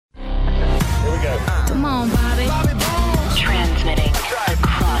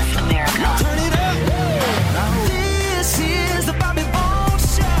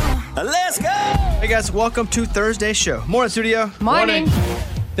Let's go! Hey guys, welcome to Thursday's show. Morning, studio. Morning.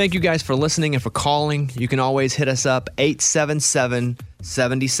 Thank you guys for listening and for calling. You can always hit us up,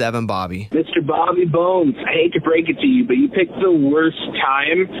 877-77-BOBBY. Mr. Bobby Bones, I hate to break it to you, but you picked the worst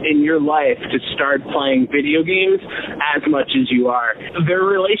time in your life to start playing video games as much as you are. They're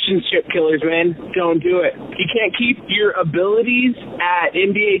relationship killers, man. Don't do it. You can't keep your abilities at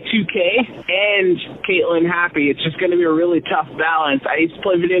NBA 2K and Caitlin happy. It's just going to be a really tough balance. I used to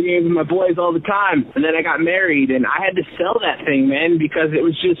play video games with my boys all the time, and then I got married, and I had to sell that thing, man, because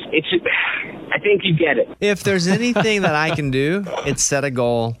it's just, I think you get it. If there's anything that I can do, it's set a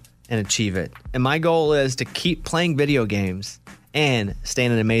goal and achieve it. And my goal is to keep playing video games and stay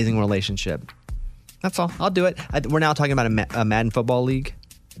in an amazing relationship. That's all. I'll do it. We're now talking about a Madden football league.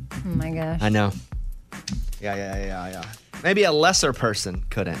 Oh my gosh. I know. Yeah. Maybe a lesser person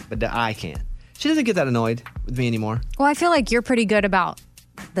couldn't, but I can. She doesn't get that annoyed with me anymore. Well, I feel like you're pretty good about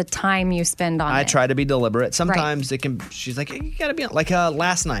the time you spend on it. I try to be deliberate. Sometimes it can. She's like, you gotta be like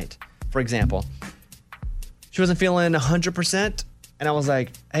last night, for example. She wasn't feeling 100%, and I was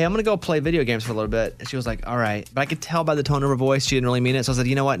like, hey, I'm gonna go play video games for a little bit. And she was like, all right, but I could tell by the tone of her voice she didn't really mean it. So I said,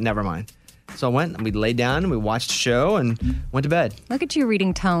 you know what? Never mind. So I went and we laid down and we watched a show and went to bed. Look at you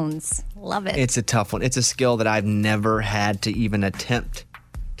reading tones. Love it. It's a tough one. It's a skill that I've never had to even attempt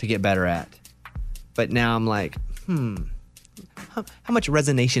to get better at. But now I'm like, how much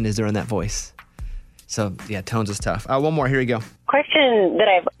resonation is there in that voice? So, yeah, tones is tough. One more. Here you go. Question that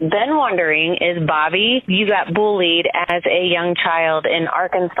I've been wondering is, Bobby, you got bullied as a young child in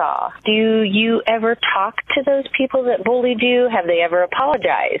Arkansas. Do you ever talk to those people that bullied you? Have they ever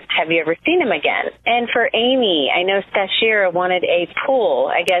apologized? Have you ever seen them again? And for Amy, I know Stashira wanted a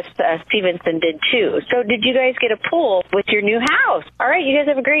pool. I guess Stevenson did too. So did you guys get a pool with your new house? All right, you guys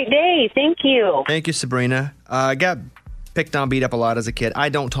have a great day. Thank you. Thank you, Sabrina. I got picked on, beat up a lot as a kid. I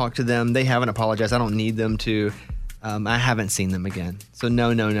don't talk to them. They haven't apologized. I don't need them to. I haven't seen them again. So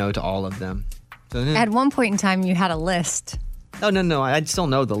no to all of them. So, At one point in time, you had a list. Oh, no. I still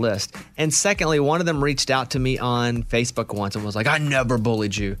know the list. And secondly, one of them reached out to me on Facebook once and was like, I never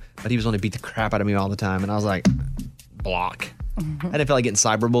bullied you. But he was going to beat the crap out of me all the time. And I was like, block. I didn't feel like getting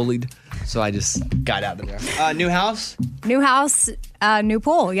cyberbullied. So I just got out of there. New house? New house, new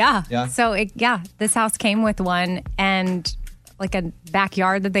pool, yeah. Yeah. So, this house came with one and like a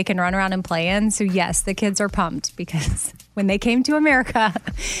backyard that they can run around and play in. So, yes, the kids are pumped because when they came to America,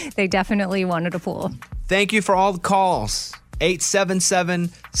 they definitely wanted a pool. Thank you for all the calls.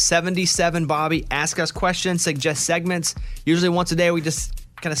 877-77-BOBBY. Ask us questions, suggest segments. Usually once a day, we just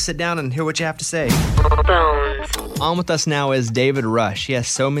kind of sit down and hear what you have to say. On with us now is David Rush. He has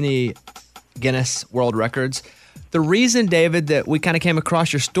so many Guinness World Records. The reason, David, that we kind of came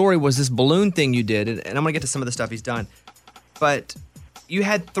across your story was this balloon thing you did, and I'm going to get to some of the stuff he's done. But you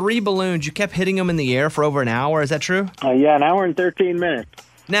had 3 balloons. You kept hitting them in the air for over an hour. Is that true? Yeah, an hour and 13 minutes.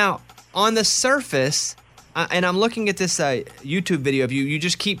 Now, on the surface, and I'm looking at this YouTube video of you, you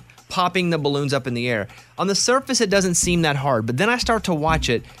just keep popping the balloons up in the air. On the surface, it doesn't seem that hard, but then I start to watch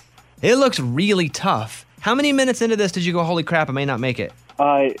it. It looks really tough. How many minutes into this did you go, holy crap, I may not make it?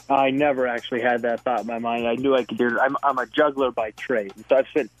 I never actually had that thought in my mind. I knew I could do it. I'm a juggler by trade, so I've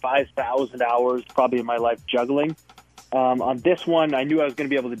spent 5,000 hours probably in my life juggling. On this one, I knew I was going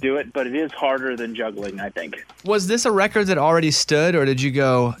to be able to do it, but it is harder than juggling, I think. Was this a record that already stood, or did you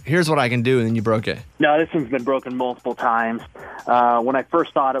go, here's what I can do, and then you broke it? No, this one's been broken multiple times. When I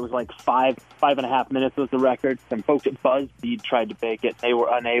first thought it was like 5.5 minutes was the record. Some folks at BuzzFeed tried to make it. They were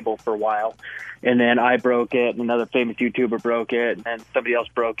unable for a while. And then I broke it, and another famous YouTuber broke it, and then somebody else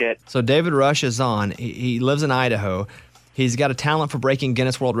broke it. So David Rush is on. He lives in Idaho. He's got a talent for breaking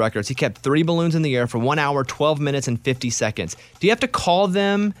Guinness World Records. He kept 3 balloons in the air for 1 hour, 12 minutes, and 50 seconds. Do you have to call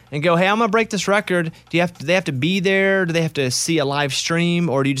them and go, hey, I'm going to break this record? Do they have to be there? Do they have to see a live stream,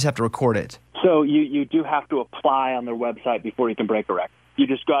 or do you just have to record it? So you do have to apply on their website before you can break a record. You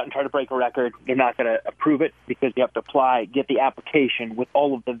just go out and try to break a record. They're not going to approve it because you have to apply, get the application with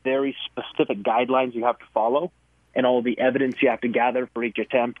all of the very specific guidelines you have to follow and all of the evidence you have to gather for each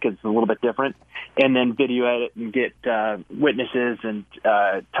attempt because it's a little bit different, and then video edit and get witnesses and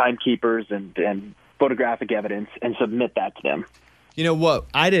timekeepers and photographic evidence and submit that to them. You know what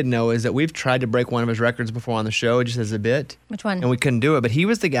I didn't know is that we've tried to break one of his records before on the show, just as a bit. Which one? And we couldn't do it, but he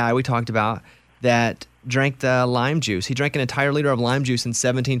was the guy we talked about that drank the lime juice. He drank an entire liter of lime juice in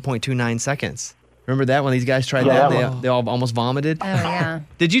 17.29 seconds. Remember that when these guys tried that? They all almost vomited? Oh, yeah.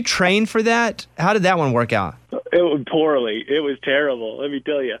 Did you train for that? How did that one work out? It was poorly. It was terrible, let me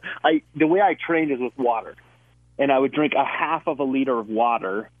tell you. The way I trained is with water. And I would drink a half of a liter of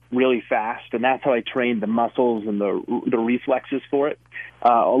water really fast, and that's how I trained the muscles and the reflexes for it.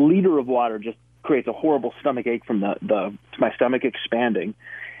 A liter of water just creates a horrible stomach ache from my stomach expanding.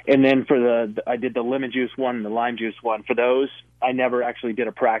 And then I did the lemon juice one and the lime juice one. For those, I never actually did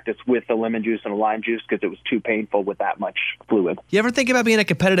a practice with the lemon juice and the lime juice because it was too painful with that much fluid. You ever think about being a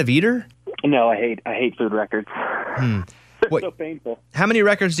competitive eater? No, I hate food records. They're so painful. How many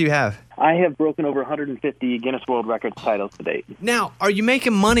records do you have? I have broken over 150 Guinness World Records titles to date. Now, are you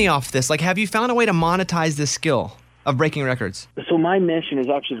making money off this? Like, have you found a way to monetize this skill of breaking records? So my mission is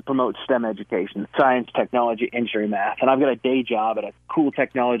actually to promote STEM education, science, technology, engineering, math. And I've got a day job at a cool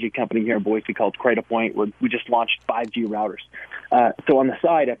technology company here in Boise called Cradlepoint, where we just launched 5G routers. So on the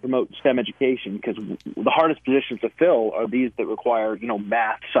side, I promote STEM education because the hardest positions to fill are these that require,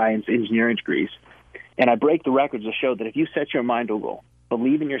 math, science, engineering degrees. And I break the records to show that if you set your mind to a goal,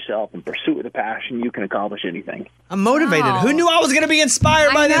 believe in yourself, and pursue it with a passion, you can accomplish anything. I'm motivated. Wow. Who knew I was going to be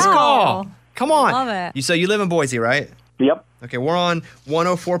inspired by this call? Come on. Love it. So you live in Boise, right? Yep. Okay, we're on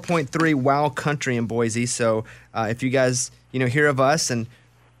 104.3 Wow Country in Boise. So if you guys, hear of us and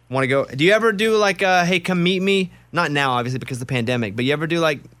want to go, do you ever do like, hey, come meet me? Not now, obviously, because of the pandemic, but you ever do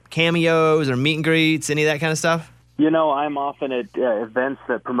like cameos or meet and greets, any of that kind of stuff? I'm often at events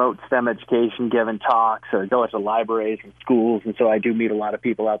that promote STEM education, giving talks, or go to libraries and schools, and so I do meet a lot of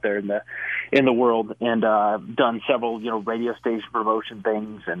people out there in the world, and I've done several radio station promotion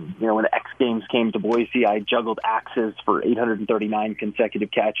things. And when the X Games came to Boise, I juggled axes for 839 consecutive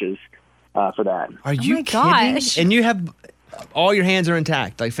catches for that. Are you kidding? Gosh. And you have all your hands are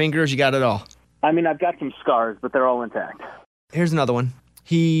intact, like fingers, you got it all. I mean, I've got some scars, but they're all intact. Here's another one.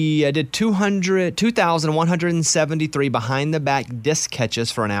 He did 2,173 behind-the-back disc catches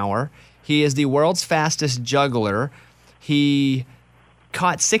for an hour. He is the world's fastest juggler. He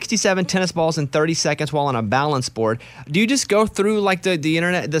caught 67 tennis balls in 30 seconds while on a balance board. Do you just go through like the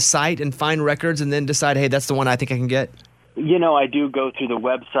internet, the site, and find records and then decide, hey, that's the one I think I can get? I do go through the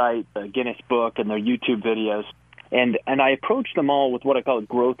website, the Guinness book, and their YouTube videos. And I approach them all with what I call a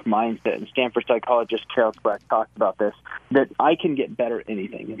growth mindset. And Stanford psychologist Carol Dweck talks about this, that I can get better at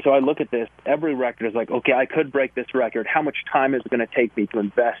anything. And so I look at this. Every record is like, okay, I could break this record. How much time is it going to take me to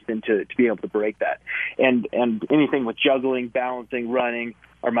invest into to be able to break that? And anything with juggling, balancing, running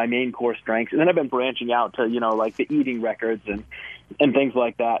are my main core strengths. And then I've been branching out to, like the eating records and things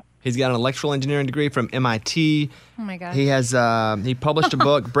like that. He's got an electrical engineering degree from MIT. Oh, my God. He has he published a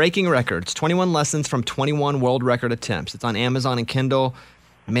book, Breaking Records, 21 Lessons from 21 World Record Attempts. It's on Amazon and Kindle.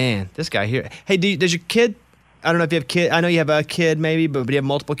 Man, this guy here. Hey, does your kid, I don't know if you have kid. I know you have a kid maybe, but do you have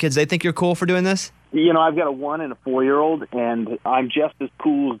multiple kids? They think you're cool for doing this? I've got a 1 and a 4-year-old, and I'm just as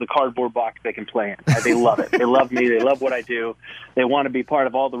cool as the cardboard box they can play in. They love it. They love me. They love what I do. They want to be part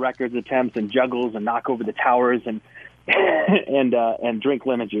of all the records attempts and juggles and knock over the towers and drink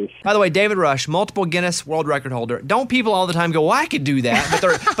lemon juice. By the way, David Rush, multiple Guinness World Record holder. Don't people all the time go, well, I could do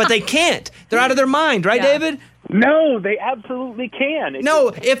that, but they can't. They're out of their mind, right, David? No, they absolutely can.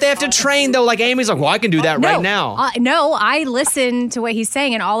 If they have to train, though, like Amy's like, well, I can do that right now. No, I listen to what he's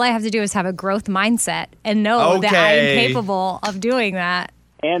saying, and all I have to do is have a growth mindset and know that I am capable of doing that.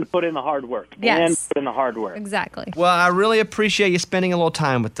 And put in the hard work. Yes. And put in the hard work. Exactly. Well, I really appreciate you spending a little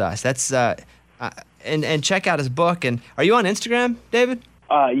time with us. That's and check out his book. And are you on Instagram, David?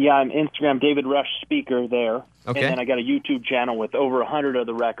 Yeah, I'm Instagram David Rush Speaker there. Okay. And then I got a YouTube channel with over 100 of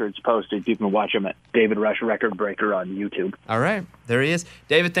the records posted. You can watch them at David Rush Record Breaker on YouTube. All right. There he is.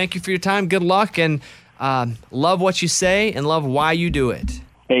 David, thank you for your time. Good luck, and love what you say and love why you do it.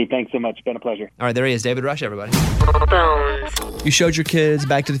 Hey, thanks so much. It's been a pleasure. All right, there he is, David Rush, everybody. You showed your kids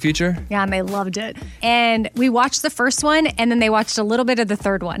Back to the Future? Yeah, and they loved it. And we watched the first one, and then they watched a little bit of the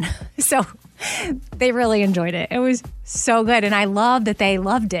third one. So they really enjoyed it. It was so good. And I love that they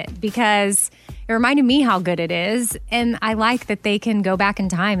loved it because it reminded me how good it is. And I like that they can go back in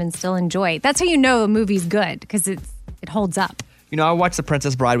time and still enjoy it. That's how you know a movie's good, because it holds up. I watched The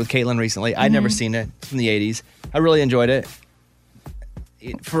Princess Bride with Caitlin recently. I'd never seen it. It's from the 80s. I really enjoyed it.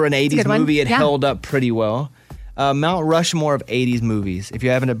 For an 80s movie, it held up pretty well. Mount Rushmore of 80s movies, if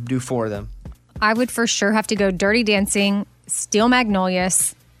you're having to do 4 of them. I would for sure have to go Dirty Dancing, Steel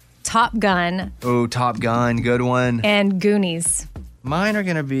Magnolias, Top Gun. Oh, Top Gun, good one. And Goonies. Mine are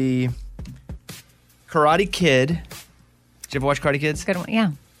going to be Karate Kid. Did you ever watch Karate Kids? Good one,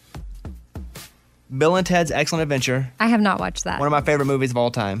 yeah. Bill and Ted's Excellent Adventure. I have not watched that. One of my favorite movies of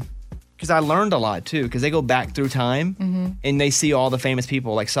all time. Because I learned a lot, too, because they go back through time and they see all the famous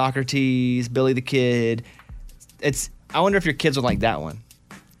people like Socrates, Billy the Kid. I wonder if your kids would like that one.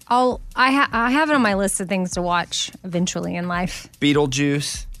 I have it on my list of things to watch eventually in life.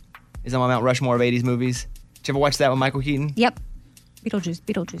 Beetlejuice is on my Mount Rushmore of 80s movies. Did you ever watch that with Michael Keaton? Yep.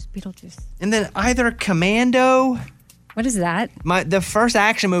 Beetlejuice. And then either Commando. What is that? The first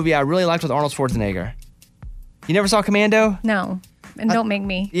action movie I really liked was Arnold Schwarzenegger. You never saw Commando? No. And don't make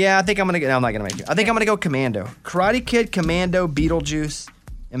me. Yeah, I think I'm going to go. No, I'm not going to make you. I think I'm going to go Commando. Karate Kid, Commando, Beetlejuice,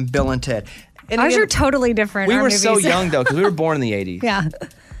 and Bill and Ted. And Ours are totally different. We our were movies. so young, though, because we were born in the 80s. Yeah.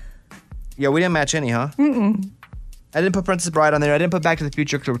 Yeah, we didn't match any, huh? Mm-mm. I didn't put Princess Bride on there. I didn't put Back to the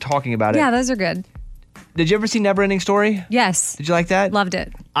Future because we were talking about it. Yeah, those are good. Did you ever see Neverending Story? Yes. Did you like that? Loved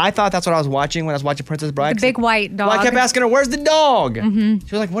it. I thought that's what I was watching when I was watching Princess Bride. The big white dog. Well, I kept asking her, where's the dog? Mm-hmm.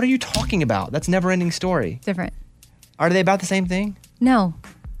 She was like, what are you talking about? That's Neverending Story. Different. Are they about the same thing? No.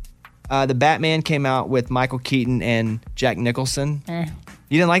 The Batman came out with Michael Keaton and Jack Nicholson. You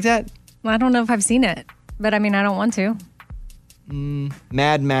didn't like that? Well, I don't know if I've seen it, but I mean, I don't want to.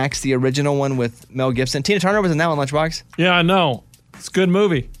 Mad Max, the original one with Mel Gibson. Tina Turner was in that one, Lunchbox. Yeah, I know. It's a good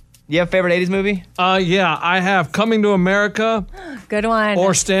movie. You have a favorite 80s movie? Yeah, I have Coming to America. Good one.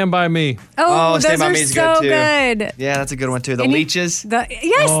 Or Stand By Me. Oh, Stand those By are Me is so good, too. good. Yeah, that's a good one, too. The Leeches.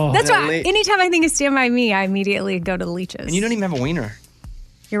 Yes, that's The why. Anytime I think of Stand By Me, I immediately go to the Leeches. And you don't even have a wiener.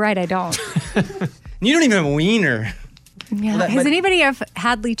 You're right, I don't. You don't even have a wiener. Yeah. Well, Has anybody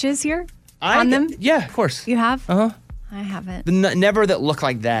had leeches here on them? Yeah, of course. You have? Uh-huh. I haven't. Never that look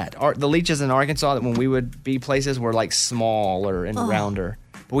like that. The leeches in Arkansas, that when we would be places, were like smaller and rounder.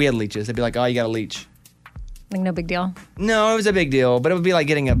 But we had leeches. They'd be like, oh, you got a leech. Like no big deal? No, it was a big deal, but it would be like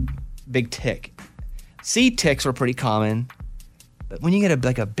getting a big tick. Sea ticks were pretty common. But when you get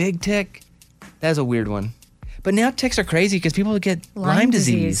a big tick, that's a weird one. But now ticks are crazy because people get Lyme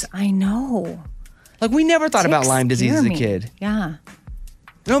disease. I know. Like, we never thought about Ticks Lyme disease as a scare me. kid. Yeah.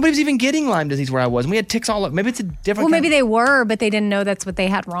 Nobody's even getting Lyme disease where I was. And we had ticks all up. Maybe it's a different Well, maybe they were, but they didn't know that's what they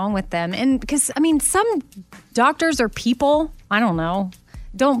had wrong with them. And because, I mean, some doctors or people, I don't know,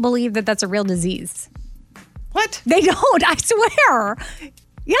 don't believe that that's a real disease. What? They don't, I swear.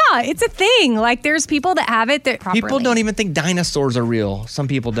 Yeah, it's a thing. Like, there's people that have it that properly. People don't even think dinosaurs are real. Some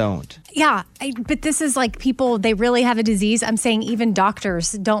people don't. Yeah, but this is like people, they really have a disease. I'm saying even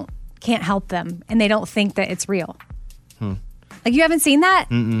doctors can't help them, and they don't think that it's real. Like, you haven't seen that?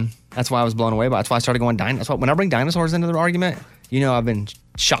 Mm-mm. That's why I was blown away by it. That's why I started going dinosaurs. When I bring dinosaurs into the argument, I've been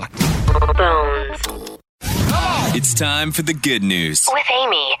shocked. It's time for the good news. With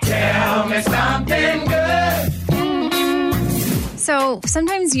Amy. Tell me something good. So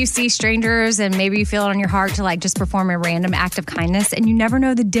sometimes you see strangers and maybe you feel it on your heart to like just perform a random act of kindness, and you never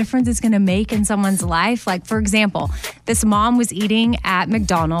know the difference it's going to make in someone's life. Like, for example, this mom was eating at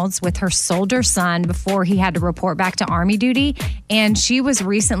McDonald's with her soldier son before he had to report back to Army duty, and she was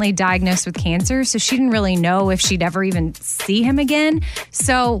recently diagnosed with cancer, so she didn't really know if she'd ever even see him again.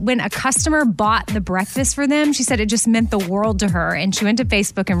 So when a customer bought the breakfast for them, she said it just meant the world to her, and she went to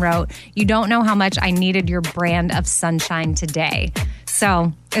Facebook and wrote, "You don't know how much I needed your brand of sunshine today."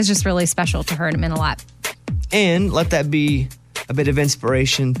 So it's just really special to her, and it meant a lot. And let that be a bit of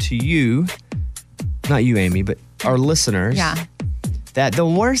inspiration to you, not you, Amy, but our listeners. Yeah. That the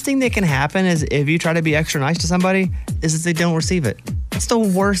worst thing that can happen is if you try to be extra nice to somebody, is that they don't receive it. That's the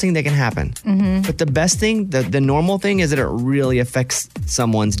worst thing that can happen. Mm-hmm. But the best thing, the normal thing, is that it really affects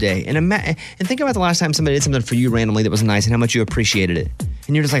someone's day. And think about the last time somebody did something for you randomly that was nice and how much you appreciated it.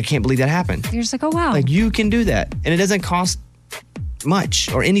 And you're just like, I can't believe that happened. You're just like, oh, wow. Like, you can do that. And it doesn't cost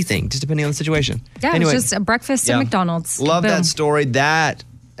much or anything, just depending on the situation. Yeah, anyway, it's just a breakfast at McDonald's. Love Boom. that story.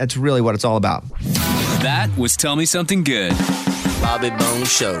 That's really what it's all about. That was Tell Me Something Good. Bobby Bone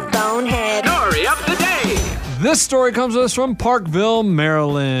Show. Bonehead. Story of the day. This story comes to us from Parkville,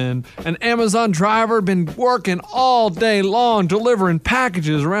 Maryland. An Amazon driver been working all day long delivering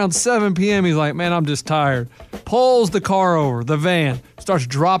packages. Around 7 p.m., he's like, man, I'm just tired. Pulls the car over, the van, starts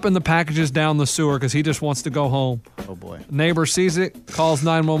dropping the packages down the sewer because he just wants to go home. Oh, boy. Neighbor sees it, calls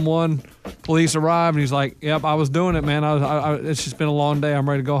 911. Police arrive, and he's like, yep, I was doing it, man. It's just been a long day. I'm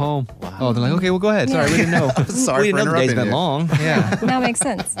ready to go home. Wow. Oh, they're like, okay, well, go ahead. Sorry, we didn't know. Sorry we for didn't know the day's interrupting been you. long. Yeah. That makes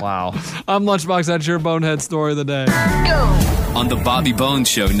sense. Wow. I'm Lunchbox. That's your bonehead story of the day. On the Bobby Bones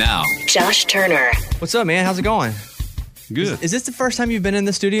Show now. Josh Turner. What's up, man? How's it going? Good. Is this the first time you've been in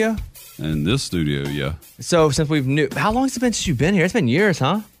the studio? In this studio, yeah. So since how long has it been since you've been here? It's been years,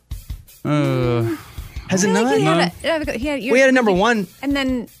 huh? Has it not? We had a number one. And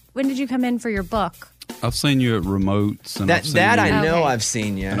then when did you come in for your book? I've seen you at remotes. And I've seen That you, I know Okay. I've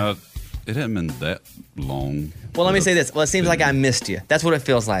seen you. And it hasn't been that long. Well, let me say this. Well, it seems like I missed you. That's what it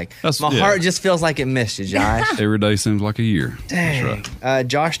feels like. My heart just feels like it missed you, Josh. Every day seems like a year. Dang. That's right.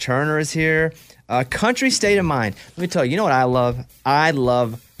 Josh Turner is here. Country State of Mind. Let me tell you, you know what I love? I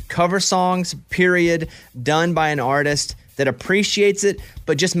love cover songs, period, done by an artist that appreciates it,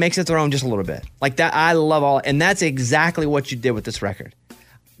 but just makes it their own just a little bit. Like that, I love all, and that's exactly what you did with this record.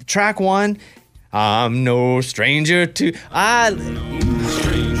 Track 1, I'm no stranger to. First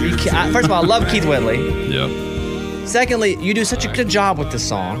of all, I love Keith Whitley. Yeah. Secondly, you do such a good job with this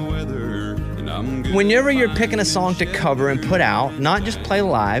song. Whenever you're picking a song to cover and put out, not just play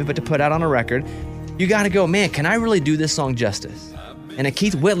live, but to put out on a record, you got to go, man, can I really do this song justice? And a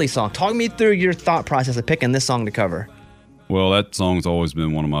Keith Whitley song. Talk me through your thought process of picking this song to cover. Well, that song's always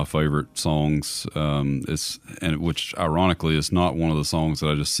been one of my favorite songs. Which ironically is not one of the songs that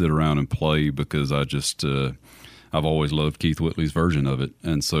I just sit around and play because I've always loved Keith Whitley's version of it.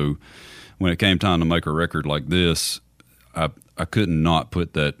 And so when it came time to make a record like this, I couldn't not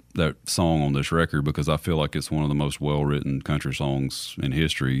put that song on this record because I feel like it's one of the most well-written country songs in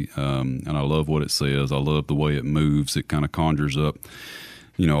history. And I love what it says. I love the way it moves. It kind of conjures up,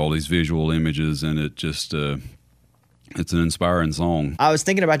 all these visual images, and it just, it's an inspiring song. I was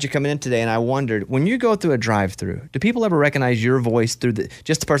thinking about you coming in today, and I wondered, when you go through a drive-thru, do people ever recognize your voice through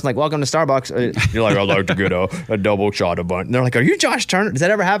just the person like, welcome to Starbucks? You're like, I'd like to get a double shot of bun. And they're like, are you Josh Turner? Does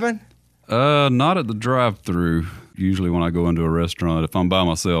that ever happen? Not at the drive-thru. Usually when I go into a restaurant, if I'm by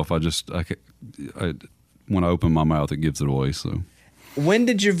myself, when I open my mouth, it gives it away. So, when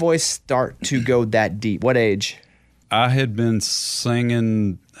did your voice start to go that deep? What age? I had been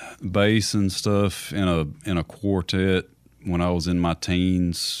singing bass and stuff in a quartet when I was in my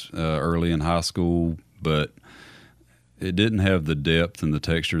teens, early in high school, but it didn't have the depth and the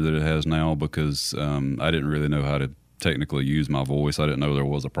texture that it has now because I didn't really know how to technically use my voice. I didn't know there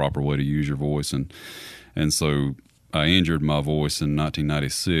was a proper way to use your voice, and so I injured my voice in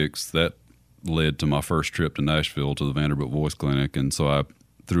 1996. That led to my first trip to Nashville to the Vanderbilt Voice Clinic, and so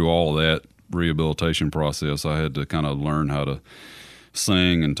through all that rehabilitation process, I had to kind of learn how to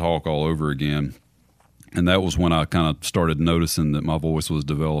sing and talk all over again. And that was when I kind of started noticing that my voice was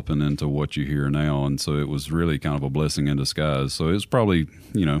developing into what you hear now. And so it was really kind of a blessing in disguise. So it was probably,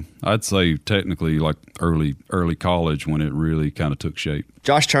 I'd say technically like early college when it really kind of took shape.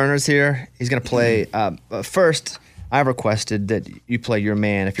 Josh Turner's here. He's going to play. First, I've requested that you play Your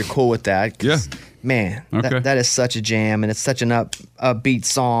Man, if you're cool with that. Yeah. Man, okay. that is such a jam, and it's such an upbeat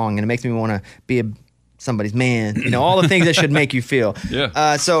song, and it makes me want to be somebody's man. All the things that should make you feel.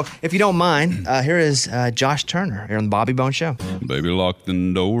 Yeah. So if you don't mind, here is Josh Turner here on the Bobby Bones Show. Baby, lock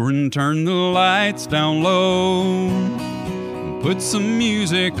the door and turn the lights down low. Put some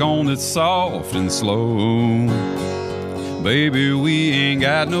music on that's soft and slow. Baby, we ain't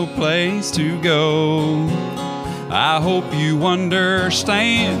got no place to go. I hope you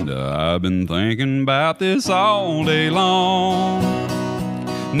understand. I've been thinking about this all day long.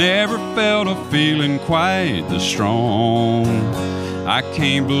 Never felt a feeling quite this strong. I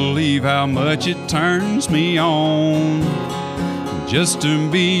can't believe how much it turns me on just to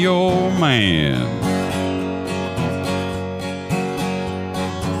be your man.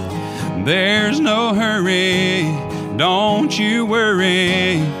 There's no hurry, don't you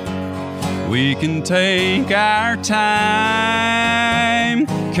worry. We can take our time.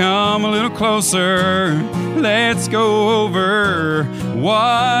 Come a little closer. Let's go over what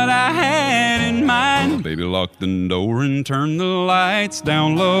I had in mind. Baby, lock the door and turn the lights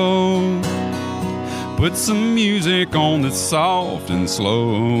down low. Put some music on that's soft and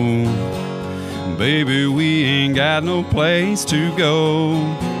slow. Baby, we ain't got no place to go.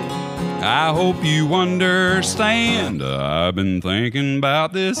 I hope you understand. I've been thinking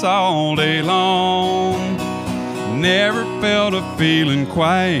about this all day long. Never felt a feeling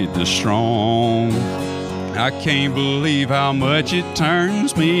quite this strong. I can't believe how much it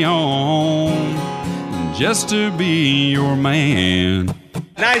turns me on just to be your man.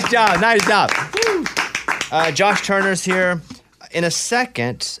 Nice job. Josh Turner's here. In a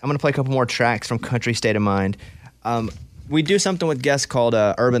second, I'm going to play a couple more tracks from Country State of Mind. We do something with guests called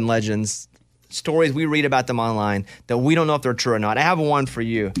Urban Legends, stories we read about them online that we don't know if they're true or not. I have one for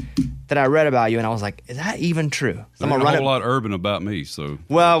you that I read about you, and I was like, is that even true? So I'm gonna run a whole lot urban about me, so.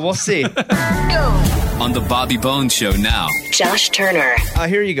 Well, we'll see. On the Bobby Bones Show now. Josh Turner.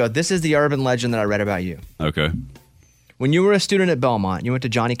 Here you go. This is the urban legend that I read about you. Okay. When you were a student at Belmont, you went to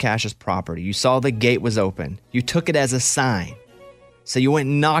Johnny Cash's property. You saw the gate was open. You took it as a sign. So you went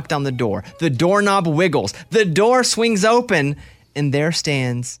and knocked on the door. The doorknob wiggles. The door swings open, and there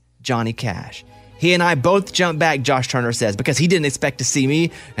stands Johnny Cash. He and I both jumped back, Josh Turner says, because he didn't expect to see me,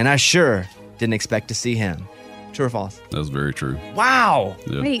 and I sure didn't expect to see him. True or false? That's very true. Wow.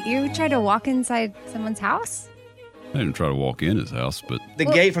 Yeah. Wait, you tried to walk inside someone's house? I didn't try to walk in his house, but... The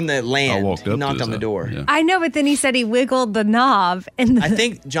gate from the land, I walked up he knocked to on the his door. Yeah. I know, but then he said he wiggled the knob. And I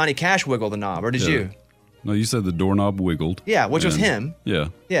think Johnny Cash wiggled the knob, or did you? No, you said the doorknob wiggled. Yeah, which was and- him. Yeah.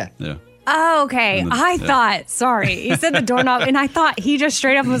 Yeah. Yeah. Oh, okay. I thought, sorry. He said the doorknob, and I thought he just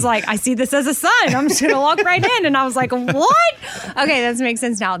straight up was like, I see this as a sign. I'm just going to walk right in. And I was like, what? Okay, that makes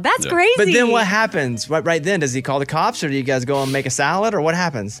sense now. That's crazy. But then what happens? Right then, does he call the cops, or do you guys go and make a salad, or what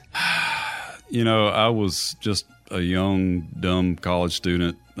happens? You know, I was just a young, dumb college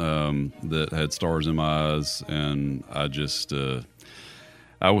student that had stars in my eyes, and I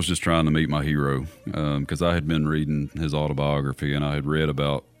was just trying to meet my hero because I had been reading his autobiography, and I had read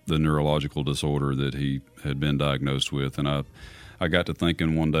about the neurological disorder that he had been diagnosed with, and I got to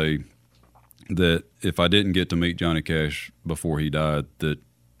thinking one day that if I didn't get to meet Johnny Cash before he died, that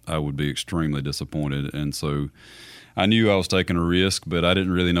I would be extremely disappointed. And so I knew I was taking a risk, but I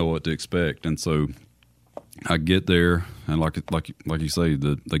didn't really know what to expect. And so I get there, and like you say,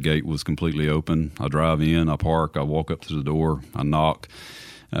 the gate was completely open. I drive in, I park, I walk up to the door, I knock.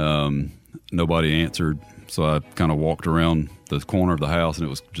 Nobody answered, so I kind of walked around the corner of the house, and it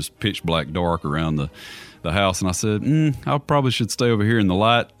was just pitch black dark around the house. And I said, I probably should stay over here in the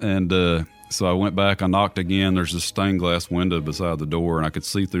light. And so I went back, I knocked again. There's this stained glass window beside the door, and I could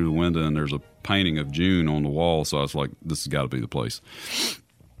see through the window, and there's a painting of June on the wall. So I was like, this has got to be the place.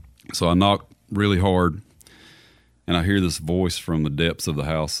 So I knocked really hard, and I hear this voice from the depths of the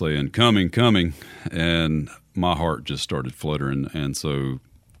house saying, coming, coming. And my heart just started fluttering. And so,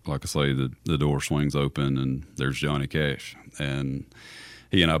 like I say, the door swings open, and there's Johnny Cash. And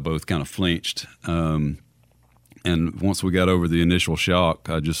he and I both kind of flinched. And once we got over the initial shock,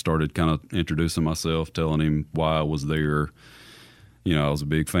 I just started kind of introducing myself, telling him why I was there. You know, I was a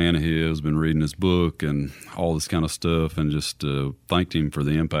big fan of his, been reading his book and all this kind of stuff, and just thanked him for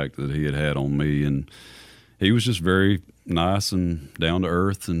the impact that he had had on me. And he was just very nice and down to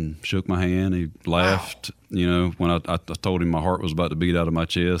earth and shook my hand. He laughed, you know, when I told him my heart was about to beat out of my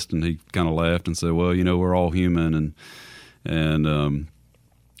chest, and he kind of laughed and said, well, you know, we're all human. And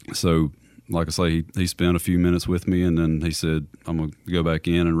so, like I say, he spent a few minutes with me, and then he said, I'm going to go back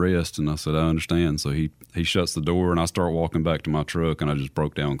in and rest. And I said, I understand. So he shuts the door, and I start walking back to my truck, and I just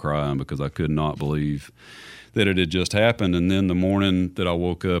broke down crying because I could not believe that it had just happened. And then the morning that I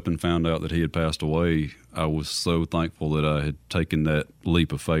woke up and found out that he had passed away, I was so thankful that I had taken that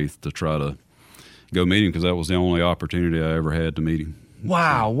leap of faith to try to go meet him, because that was the only opportunity I ever had to meet him.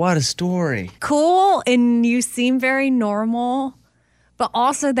 Wow, what a story. Cool, and you seem very normal, but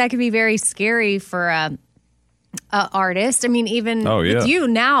also that could be very scary for a artist. I mean, even with you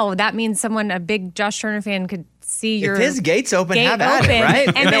now, that means a big Josh Turner fan could see your if his gate's open, have at it, right?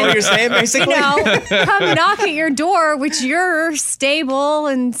 And Isn't that what you're saying, basically? You know, come knock at your door, which you're stable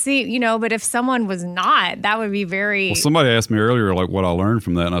and see, you know, but if someone was not, that would be very... Well, somebody asked me earlier, like, what I learned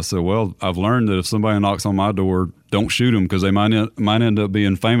from that, and I said, well, I've learned that if somebody knocks on my door, don't shoot them, because they might end up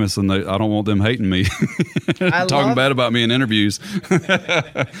being famous, and I don't want them hating me, talking bad about me in interviews.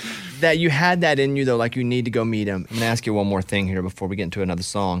 That you had that in you, though, like you need to go meet him. I'm going to ask you one more thing here before we get into another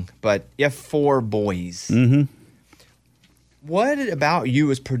song. But you have 4 boys. Mm-hmm. What about you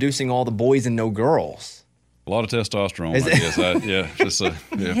is producing all the boys and no girls? A lot of testosterone, I guess.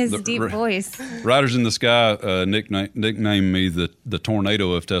 His deep voice. Riders in the Sky nicknamed me the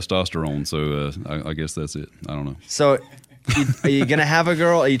tornado of testosterone, so I guess that's it. I don't know. So, are you going to have a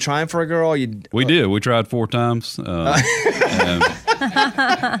girl? Are you trying for a girl? We did. We tried 4 times. And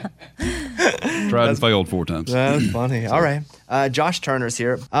tried and failed 4 times. That's funny. All right. Josh Turner's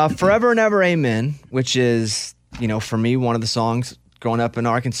here. Forever and Ever Amen, which is, you know, for me, one of the songs growing up in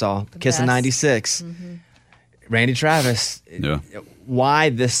Arkansas, Kissin' 96. Mm-hmm. Randy Travis. Yeah. Why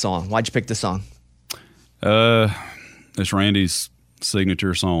this song? Why'd you pick this song? It's Randy's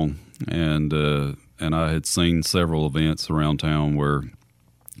signature song. And I had seen several events around town where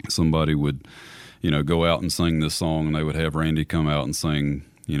somebody would, you know, go out and sing this song, and they would have Randy come out and sing,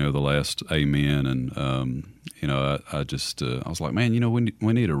 you know, the last Amen. And, you know, I was like, man, you know,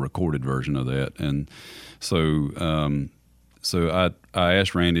 we need a recorded version of that. And so I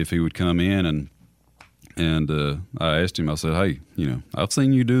asked Randy if he would come in, and I asked him, I said, hey, you know, I've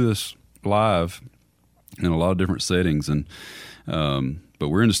seen you do this live in a lot of different settings, and but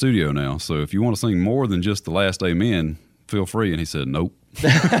we're in the studio now, so if you want to sing more than just the last Amen, feel free. And he said, nope. So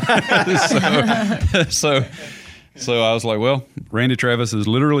I was like, well, Randy Travis is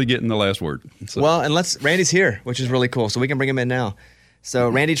literally getting the last word. So. Well, and Randy's here, which is really cool, so we can bring him in now. So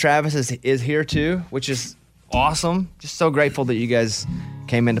Randy Travis is here too, which is awesome. Just so grateful that you guys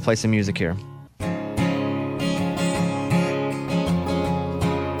came in to play some music here.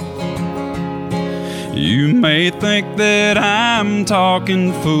 You may think that I'm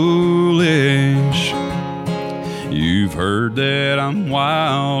talking foolish. You've heard that I'm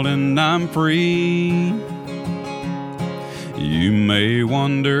wild and I'm free. You may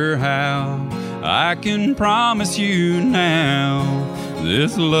wonder how I can promise you now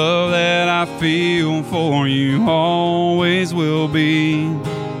this love that I feel for you always will be.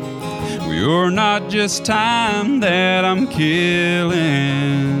 You're not just time that I'm killing.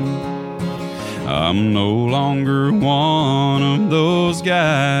 I'm no longer one of those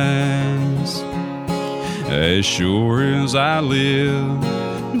guys. As sure as I live,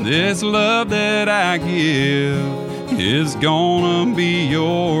 this love that I give is gonna be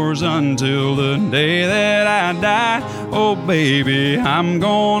yours until the day that I die. Oh baby, I'm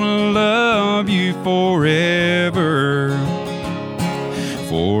gonna love you forever.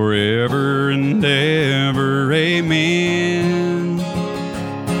 Forever and ever, amen.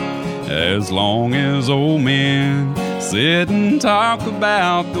 As long as old men sit and talk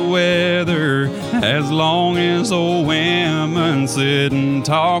about the weather, as long as old women sit and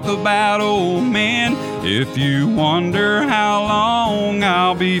talk about old men, if you wonder how long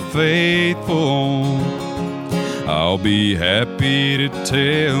I'll be faithful, I'll be happy to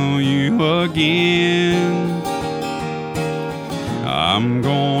tell you again. I'm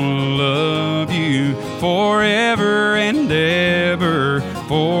gonna love you forever and ever,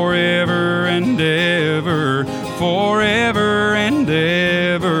 forever and ever, forever and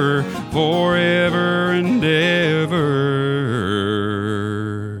ever, forever and ever.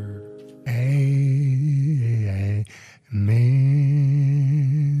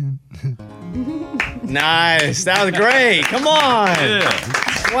 Amen. Nice. That was great. Come on.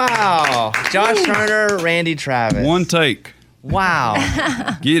 Yeah. Wow. Josh Turner, Randy Travis. One take. Wow.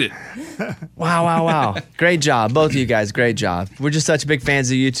 Get it. Wow. Great job. Both of you guys, great job. We're just such big fans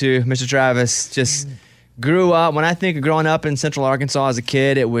of you two. Mr. Travis just grew up. When I think of growing up in Central Arkansas as a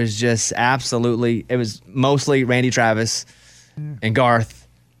kid, it was just absolutely, it was mostly Randy Travis and Garth.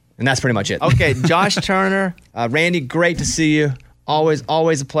 And that's pretty much it. Okay, Josh Turner, Randy, great to see you. Always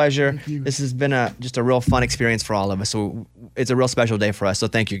a pleasure. This has been just a real fun experience for all of us. So it's a real special day for us. So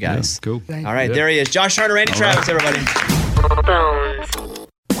thank you guys. Yeah, cool. All right, there he is. Josh Turner, Randy Travis, everybody.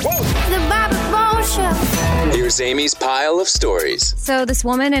 The Bobby Bones Show. Here's Amy's pile of stories. So this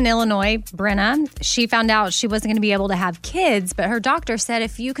woman in Illinois, Brenna, she found out she wasn't going to be able to have kids, but her doctor said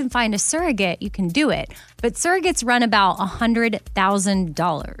if you can find a surrogate, you can do it. But surrogates run about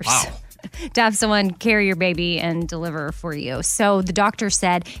 $100,000. Wow. To have someone carry your baby and deliver for you. So the doctor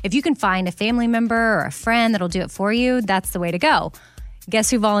said, if you can find a family member or a friend that'll do it for you, that's the way to go.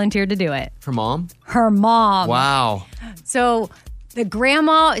 Guess who volunteered to do it? Her mom? Her mom. Wow. So the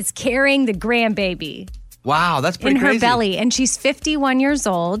grandma is carrying the grandbaby. Wow, that's pretty crazy. In her belly, and she's 51 years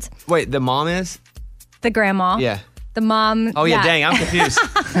old. Wait, the mom is? The grandma. Yeah. The mom. Oh, yeah, dang, I'm confused.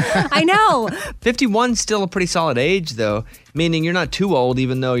 I know. 51's still a pretty solid age, though, meaning you're not too old,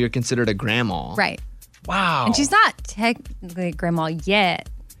 even though you're considered a grandma. Right. Wow. And she's not technically a grandma yet.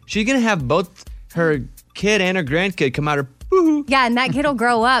 She's going to have both her kid and her grandkid come out her boo-hoo. Yeah, and that kid will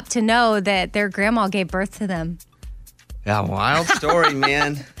grow up to know that their grandma gave birth to them. Yeah, wild story,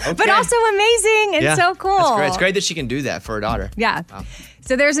 man. Okay. But also amazing and so cool. That's great. It's great that she can do that for her daughter. Yeah. Wow.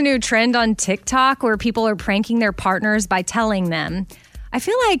 So there's a new trend on TikTok where people are pranking their partners by telling them, I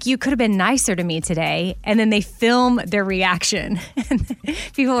feel like you could have been nicer to me today. And then they film their reaction.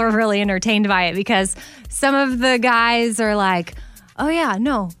 People are really entertained by it because some of the guys are like, oh, yeah,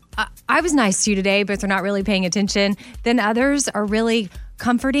 no, I was nice to you today, but they're not really paying attention. Then others are really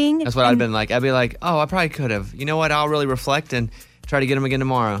comforting. That's what I'd been like. I'd be like, oh, I probably could have. You know what? I'll really reflect and try to get him again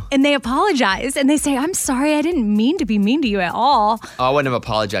tomorrow. And they apologize and they say, I'm sorry, I didn't mean to be mean to you at all. Oh, I wouldn't have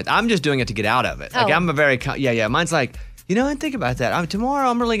apologized. I'm just doing it to get out of it. Like, Oh. I'm a very, mine's like, you know, I think about that. Tomorrow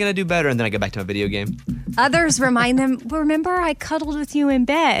I'm really going to do better. And then I go back to my video game. Others remind them, remember I cuddled with you in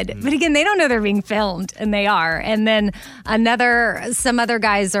bed. But again, they don't know they're being filmed, and they are. And then some other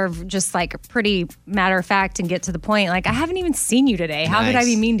guys are just like pretty matter of fact and get to the point. Like, I haven't even seen you today. How could I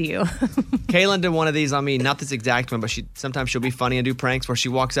be mean to you? Kaylin did one of these on me, not this exact one, but sometimes she'll be funny and do pranks where she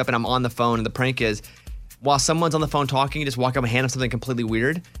walks up and I'm on the phone, and the prank is, while someone's on the phone talking, you just walk up and hand them something completely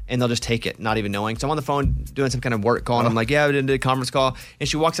weird, and they'll just take it, not even knowing. So I'm on the phone doing some kind of work call, and I'm like, yeah, I did a conference call. And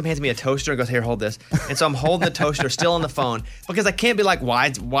she walks up, hands me a toaster, and goes, here, hold this. And so I'm holding the toaster still on the phone because I can't be like,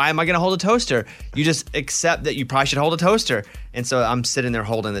 why am I going to hold a toaster? You just accept that you probably should hold a toaster. And so I'm sitting there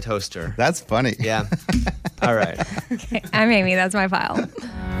holding the toaster. That's funny. Yeah. All right. Okay, I'm Amy. That's my file.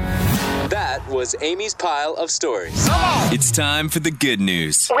 That was Amy's pile of stories. It's time for the good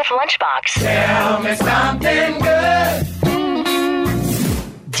news. With Lunchbox. Tell me something good.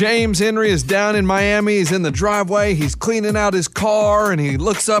 James Henry is down in Miami. He's in the driveway. He's cleaning out his car, and he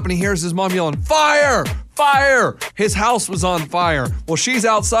looks up and he hears his mom yelling, "Fire! Fire!" His house was on fire. Well, she's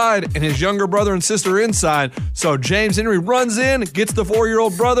outside, and his younger brother and sister are inside. So James Henry runs in, gets the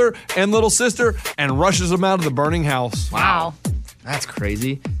 4-year-old brother and little sister, and rushes them out of the burning house. Wow. That's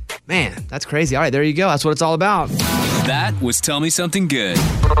crazy. Man, that's crazy. All right, there you go. That's what it's all about. That was Tell Me Something Good.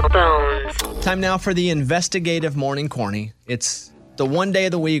 Time now for the investigative morning corny. It's the one day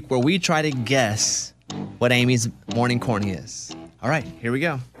of the week where we try to guess what Amy's morning corny is. All right, here we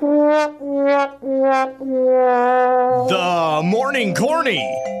go. The morning corny.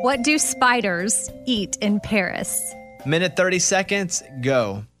 What do spiders eat in Paris? Minute 30 seconds,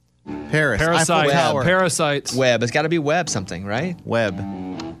 go. Paris. Parasites. Eiffel Tower. Parasites. Web. It's got to be web something, right? Web.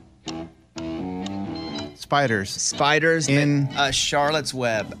 Spiders. Spiders In- Charlotte's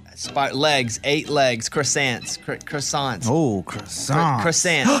Web. Legs, 8 legs. Croissants. Croissants. Oh, croissants.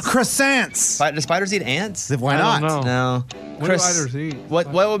 Croissants. Croissants. Do spiders eat ants? Why I not? don't know. No. What do spiders eat?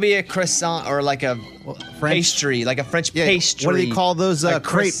 What would be a croissant or like a pastry, like a French pastry? What do they call those? A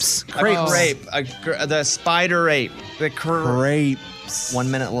Crepes. A crepe. The spider ape. The Crepes.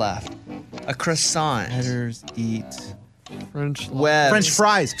 1 minute left. A croissant. Spiders eat French. Web. French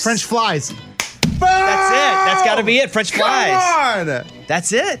fries. French flies. That's it. That's got to be it. French flies. Come on.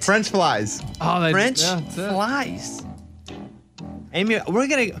 That's it. French flies. Oh, French that's it. flies. Amy, we're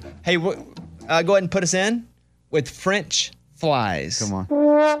gonna. Hey, go ahead and put us in with French flies. Come on.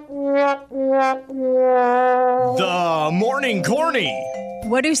 The morning corny.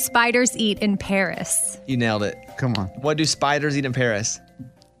 What do spiders eat in Paris? You nailed it. Come on. What do spiders eat in Paris?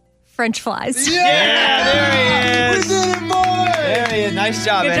 French flies. Yeah, there he is. We did it, boy. There he is. Nice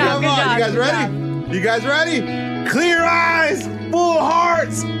job, Good Eddie. job, Come on. You guys good ready? job. You guys ready? Clear eyes, full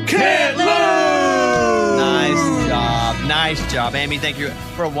hearts, can't lose. Nice job. Nice job, Amy. Thank you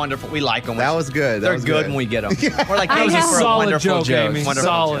for a wonderful. We like them. That was good. That They're was good when we get them. We're like, I those know. are for a Solid wonderful joke, Amy. Wonderful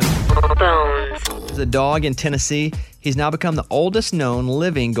Solid. joke. There's a dog in Tennessee. He's now become the oldest known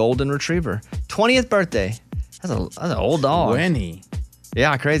living golden retriever. 20th birthday. That's an old dog. Winnie.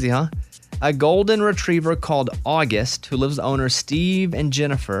 Yeah, crazy, huh? A golden retriever called August, who lives with owners Steve and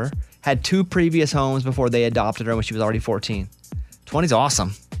Jennifer, had 2 previous homes before they adopted her when she was already 14. 20's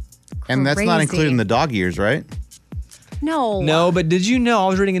awesome. And that's not Crazy. including the dog years, right? No. No, but did you know, I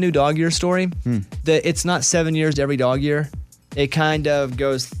was reading a new dog year story, that it's not 7 years to every dog year. It kind of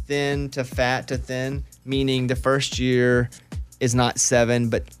goes thin to fat to thin, meaning the first year is not 7,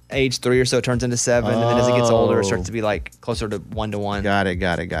 but age 3 or so it turns into 7, and then as it gets older, it starts to be like closer to 1 to 1. Got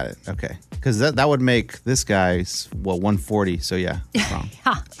it. Okay. Because that would make this guy's, 140. So, yeah, that's wrong.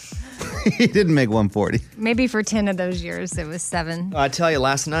 He didn't make 140. Maybe for 10 of those years it was 7. I tell you,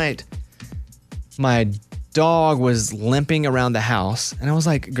 last night, my dog was limping around the house, and I was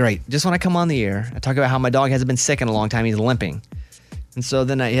like, great. Just when I come on the air, I talk about how my dog hasn't been sick in a long time. He's limping. And so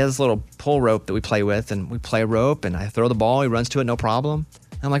then he has this little pull rope that we play with, and we play rope, and I throw the ball. He runs to it, no problem.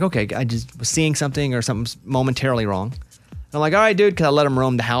 And I'm like, okay, I just was seeing something or something's momentarily wrong. And I'm like, all right, dude, because I let him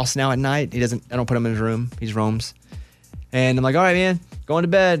roam the house now at night. I don't put him in his room. He just roams. And I'm like, all right, man, going to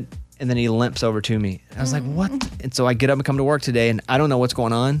bed. And then he limps over to me. I was like, what? And so I get up and come to work today, and I don't know what's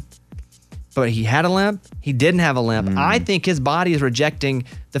going on. But he had a limp. He didn't have a limp. I think his body is rejecting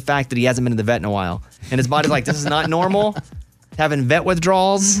the fact that he hasn't been to the vet in a while. And his body's like, this is not normal. Having vet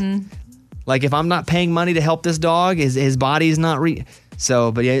withdrawals. Like, if I'm not paying money to help this dog, his body's not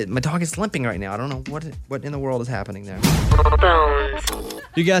So, but yeah, my dog is limping right now. I don't know what in the world is happening there.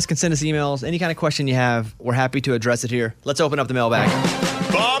 You guys can send us emails. Any kind of question you have, we're happy to address it here. Let's open up the mailbag.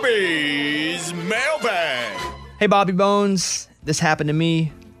 Bobby's mailbag. Hey, Bobby Bones. This happened to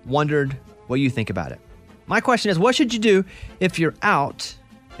me. Wondered what you think about it. My question is, what should you do if you're out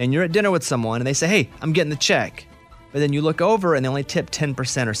and you're at dinner with someone and they say, hey, I'm getting the check, but then you look over and they only tip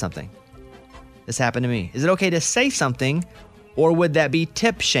 10% or something? This happened to me. Is it okay to say something, or would that be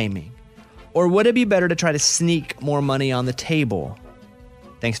tip shaming? Or would it be better to try to sneak more money on the table?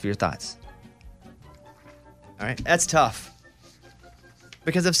 Thanks for your thoughts. All right, that's tough.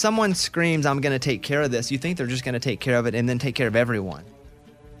 Because if someone screams, I'm going to take care of this, you think they're just going to take care of it and then take care of everyone.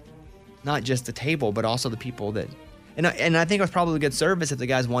 Not just the table, but also the people that... And I think it was probably a good service if the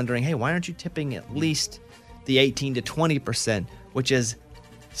guy's wondering, hey, why aren't you tipping at least the 18 to 20%, which is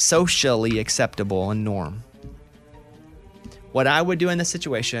socially acceptable and norm? What I would do in this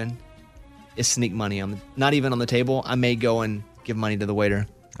situation is sneak money not even on the table. I may go and give money to the waiter.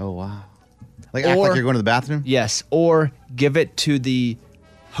 Oh, wow. Like act like you're going to the bathroom? Yes. Or give it to the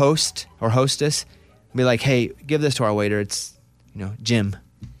host or hostess. Be like, hey, give this to our waiter. It's, Jim.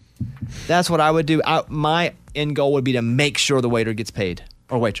 That's what I would do. My end goal would be to make sure the waiter gets paid.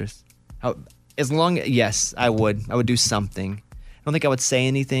 or waitress. Yes, I would. I would do something. I don't think I would say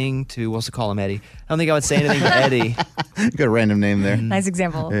anything to, we'll also call him Eddie. I don't think I would say anything to Eddie. Got a random name there. Nice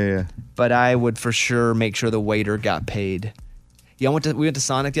example. Yeah. But I would for sure make sure the waiter got paid. Yeah, we went to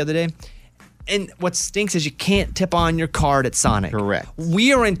Sonic the other day. And what stinks is you can't tip on your card at Sonic. Correct.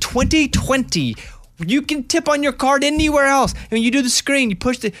 We are in 2020. You can tip on your card anywhere else. And when you do the screen, you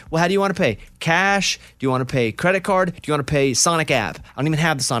push well, how do you want to pay? Cash? Do you want to pay credit card? Do you want to pay Sonic app? I don't even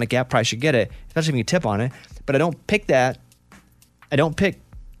have the Sonic app. Probably should get it, especially if you tip on it. But I don't pick that. I don't pick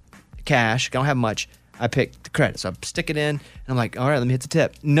cash. I don't have much. I pick the credit. So I stick it in, and I'm like, all right, let me hit the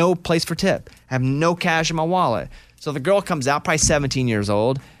tip. No place for tip. I have no cash in my wallet. So the girl comes out, probably 17 years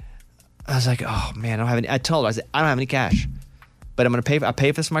old. I was like, oh, man, I don't have any. I told her, I said, I don't have any cash. But I'm going to pay. I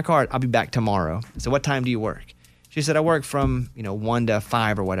pay for this from my card. I'll be back tomorrow. So what time do you work? She said, I work from 1 to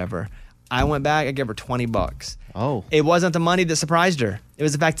 5 or whatever. I went back. I gave her $20. Oh. It wasn't the money that surprised her. It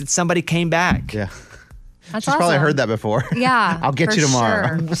was the fact that somebody came back. Yeah. That's She's probably heard that before. Yeah. I'll get you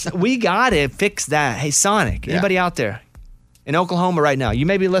tomorrow. Sure. We got to fix that. Hey, Sonic, anybody out there in Oklahoma right now, you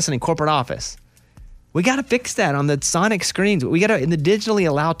may be listening, corporate office. We got to fix that on the Sonic screens. We got to digitally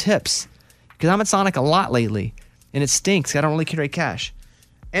allow tips because I'm at Sonic a lot lately and it stinks. I don't really carry cash.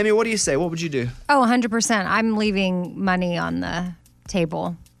 Amy, what do you say? What would you do? Oh, 100%. I'm leaving money on the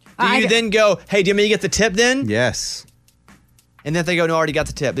table. Do you then go, hey, do you want me to get the tip then? Yes. And then if they go, no, I already got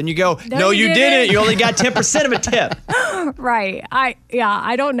the tip. Then you go, no, you didn't. You only got 10% of a tip. Right.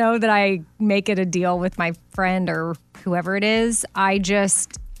 I don't know that I make it a deal with my friend or whoever it is.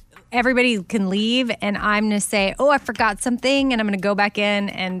 Everybody can leave and I'm going to say, oh, I forgot something. And I'm going to go back in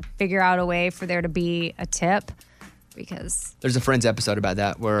and figure out a way for there to be a tip because. There's a Friends episode about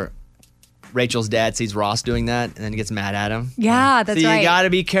that where Rachel's dad sees Ross doing that and then he gets mad at him. Yeah, that's right. right. You got to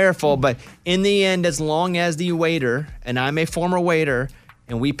be careful. But in the end, as long as the waiter, and I'm a former waiter,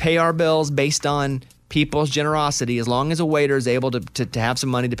 and we pay our bills based on people's generosity, as long as a waiter is able to have some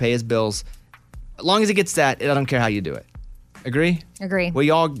money to pay his bills, as long as he gets that, I don't care how you do it. Agree? Agree.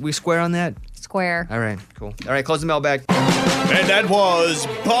 We square on that? Square. All right, cool. All right, close the mailbag. And that was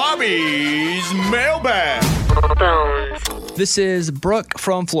Bobby's mailbag. This is Brooke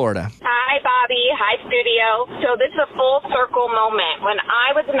from Florida. Hi, Bobby. Hi, studio. So this is a full circle moment. When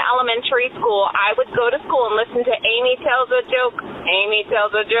I was in elementary school, I would go to school and listen to Amy Tells a Joke, Amy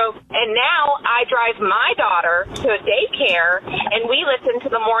Tells a Joke. And now I drive my daughter to a daycare, and we listen to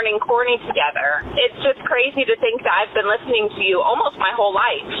the Morning Corny together. It's just crazy to think that I've been listening to you almost my whole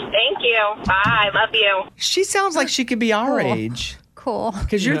life. Thank you. Bye. Love you. She sounds like she could be our age. Cool.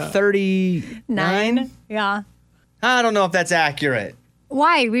 Because you're 39? Yeah. I don't know if that's accurate.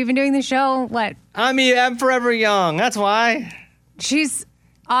 Why? We've been doing the show, what? I'm forever young. That's why. She's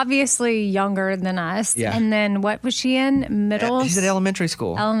obviously younger than us. Yeah. And then what was she in? Middle? She's at elementary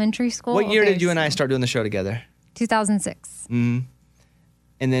school. Elementary school? What year Okay, did you and I start doing the show together? 2006. Mm-hmm.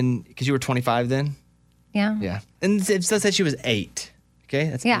 And then, because you were 25 then? Yeah. Yeah. And it still said she was 8. Okay?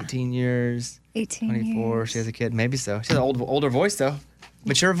 That's Yeah. 18 years. 18 24. years. She has a kid. Maybe so. She has an older voice, though.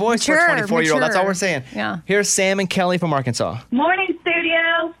 Mature voice for Mature, a 24-year-old. That's all we're saying. Yeah. Here's Sam and Kelly from Arkansas. Morning,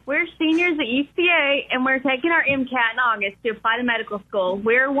 studio. We're seniors at UCA, and we're taking our MCAT in August to apply to medical school.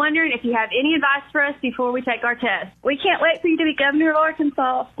 We're wondering if you have any advice for us before we take our test. We can't wait for you to be governor of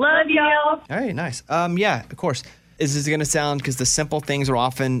Arkansas. Love y'all. All right, nice. Yeah, of course. Is this going to sound, because the simple things are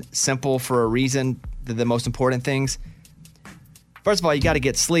often simple for a reason, the most important things. First of all, you got to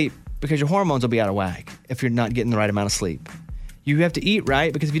get sleep because your hormones will be out of whack if you're not getting the right amount of sleep. You have to eat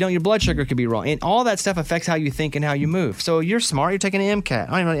right because if you don't, your blood sugar could be wrong. And all that stuff affects how you think and how you move. So you're smart. You're taking an MCAT.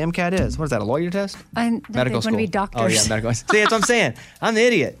 I don't even know what MCAT is. What is that, a lawyer test? Medical school. Want to be doctors. Oh, yeah, medical. See, that's what I'm saying. I'm the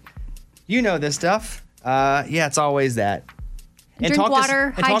idiot. You know this stuff. Yeah, it's always that. Drink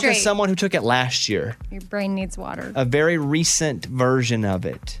water, and talk to hydrate. someone who took it last year. Your brain needs water. A very recent version of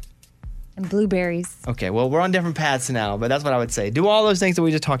it. And blueberries. Okay, well, we're on different paths now, but that's what I would say. Do all those things that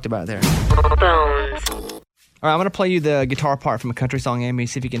we just talked about there. All right, I'm going to play you the guitar part from a country song, Amy.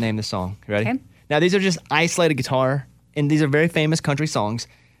 See if you can name the song. You ready? Okay. Now, these are just isolated guitar, and these are very famous country songs.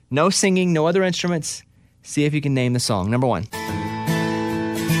 No singing, no other instruments. See if you can name the song. Number 1. A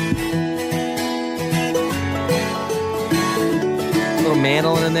little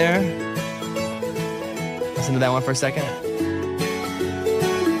mandolin in there. Listen to that one for a second.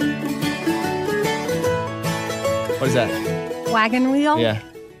 What is that? Wagon wheel? Yeah.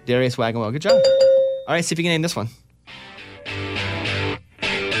 Darius Wagon Wheel. Good job. All right, see if you can name this one.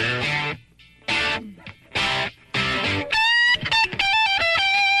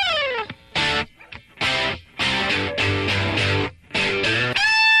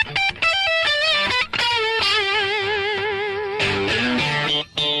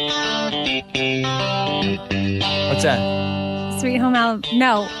 What's that? Sweet Home Alabama.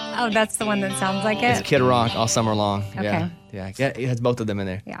 No. Oh, that's the one that sounds like It's it. Kid Rock all summer long. Okay. Yeah. It has both of them in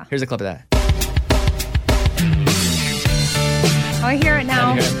there. Yeah. Here's a clip of that. Oh, I hear it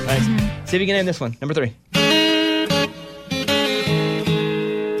now. Nice. See if you can name this one. Number 3.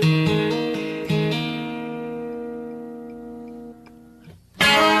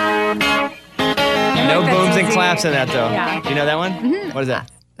 No booms and claps in that, though. Yeah. You know that one? Mhm. What is that?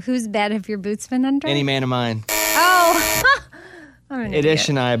 Whose bed have your boots been under? Any Man of Mine. Oh. I'm an It idiot. is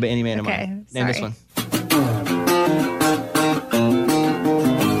Shania, but Any Man of Okay, Mine. Name this sorry. one.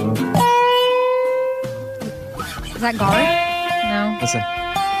 Is that Gar? No. Listen.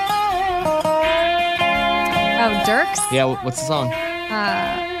 Oh, Dirks? Yeah, what's the song?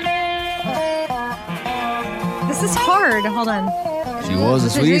 This is hard. Hold on. She was a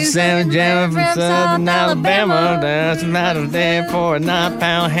sweet Santa Jammer from Southern Alabama. That's about a day for a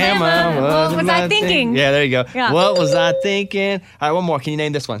 9-pound hammer. What was I thinking? Yeah, there you go. Yeah. What was I thinking? All right, one more. Can you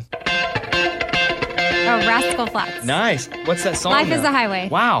name this one? Oh, Rascal Flatts. Nice. What's that song? Life now? is a Highway.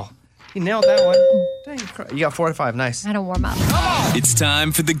 Wow. You nailed that one. Dang, you got 4 out of 5. Nice. I had to warm up. It's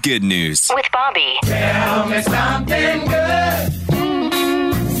time for the good news. With Bobby. Tell me something good.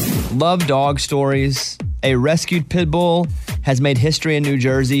 Love dog stories. A rescued pit bull has made history in New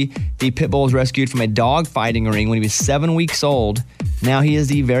Jersey. The pit bull was rescued from a dog fighting ring when he was 7 weeks old. Now he is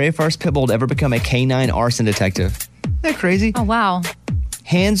the very first pit bull to ever become a canine arson detective. Isn't that crazy? Oh, wow.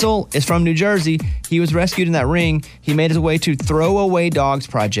 Hansel is from New Jersey. He was rescued in that ring. He made his way to Throw Away Dogs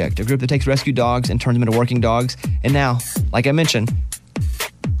Project, a group that takes rescued dogs and turns them into working dogs. And now, like I mentioned,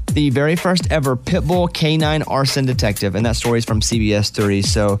 the very first ever pit bull canine arson detective. And that story is from CBS 30.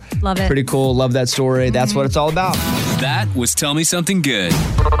 So Love it. pretty cool. Love that story. That's what it's all about. That was Tell Me Something Good.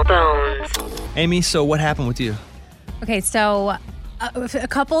 Amy, so what happened with you? Okay, so a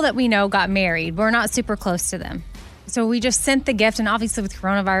couple that we know got married. We're not super close to them. So we just sent the gift, and obviously with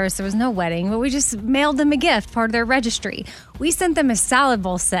coronavirus, there was no wedding, but we just mailed them a gift, part of their registry. We sent them a salad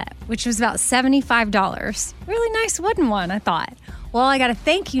bowl set, which was about $75. Really nice wooden one, I thought. Well, I got a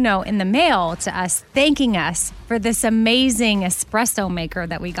thank you note in the mail to us, thanking us for this amazing espresso maker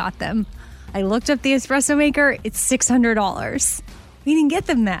that we got them. I looked up the espresso maker, it's $600. We didn't get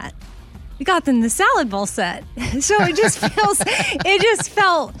them that. We got them the salad bowl set. So it just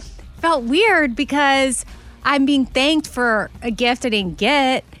felt weird because I'm being thanked for a gift I didn't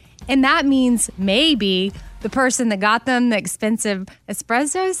get. And that means maybe the person that got them the expensive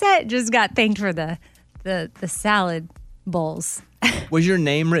espresso set just got thanked for the salad bowls. Was your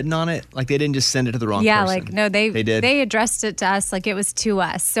name written on it? Like they didn't just send it to the wrong Yeah, person? like, no, they did. They addressed it to us like it was to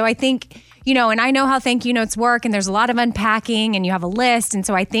us. So I think, and I know how thank you notes work, and there's a lot of unpacking, and you have a list. And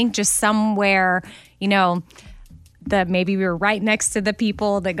so I think just somewhere, that maybe we were right next to the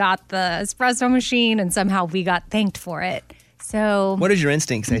people that got the espresso machine, and somehow we got thanked for it. So What does your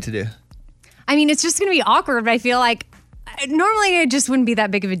instinct say to do? I mean, it's just going to be awkward, but I feel like normally it just wouldn't be that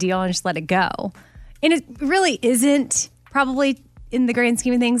big of a deal and just let it go. And it really isn't probably in the grand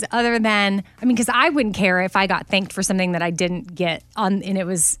scheme of things, other than, because I wouldn't care if I got thanked for something that I didn't get and it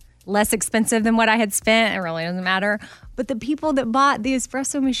was less expensive than what I had spent. It really doesn't matter. But the people that bought the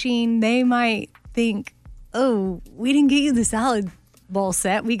espresso machine, they might think, oh, we didn't get you the salad bowl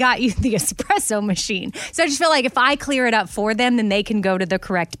set. We got you the espresso machine. So I just feel like if I clear it up for them, then they can go to the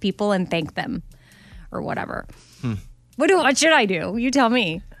correct people and thank them or whatever. What should I do? You tell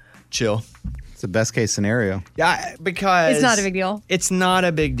me. Chill. It's the best case scenario. Yeah, because It's not a big deal. It's not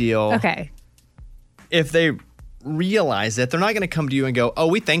a big deal. Okay. If they realize it, they're not going to come to you and go, oh,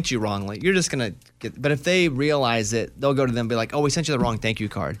 we thanked you wrongly. You're just going to get, but if they realize it, they'll go to them and be like, oh, we sent you the wrong thank you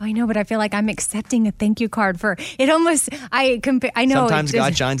card. I know, but I feel like I'm accepting a thank you card for it. Almost, I know. Sometimes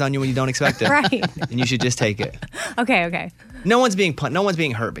God shines on you when you don't expect it. Right. And you should just take it. Okay. No one's being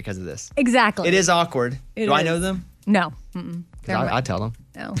hurt because of this. Exactly. It is awkward. Do I know them? No. I tell them.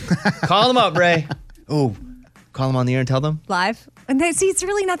 No. Call them up, Ray. Oh, call them on the air and tell them. Live. And it's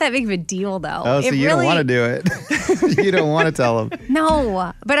really not that big of a deal, though. Oh, so you don't want to do it. You don't want to tell them.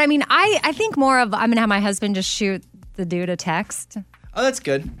 No. But I think more of I'm going to have my husband just shoot the dude a text. Oh, that's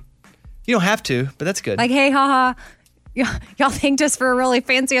good. You don't have to, but that's good. Like, hey, haha, y'all thanked us for a really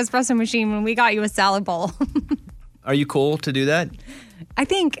fancy espresso machine when we got you a salad bowl. Are you cool to do that? I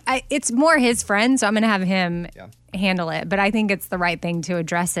think it's more his friend, so I'm going to have him handle it. But I think it's the right thing to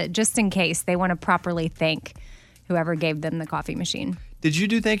address it just in case they want to properly thank whoever gave them the coffee machine. Did you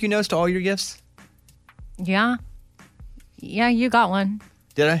do thank you notes to all your gifts? Yeah. Yeah, you got one.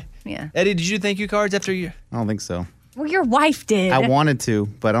 Did I? Yeah. Eddie, did you do thank you cards after you? I don't think so. Well, your wife did. I wanted to,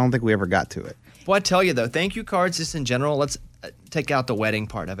 but I don't think we ever got to it. Well, I tell you though, thank you cards just in general, let's take out the wedding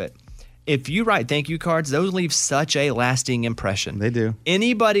part of it. if you write thank you cards, those leave such a lasting impression. They do.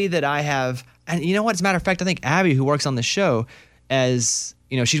 Anybody that I have, and you know what? As a matter of fact, I think Abby, who works on the show, as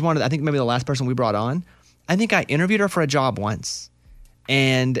you know, she's one of I think maybe the last person we brought on. I think I interviewed her for a job once,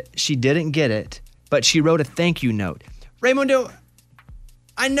 and she didn't get it, but she wrote a thank you note. Raymundo,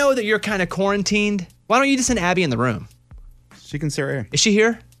 I know that you're kind of quarantined. Why don't you just send Abby in the room? She can sit right here. Is she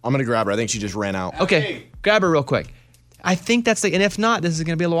here? I'm gonna grab her. I think she just ran out. Okay, grab her real quick. I think that's and if not, this is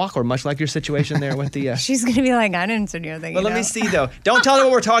going to be a little awkward, much like your situation there with the. She's going to be like, I didn't send you a thing. Well, let me see though. Don't tell her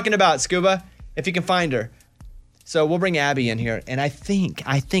what we're talking about, Scuba, if you can find her. So we'll bring Abby in here, and I think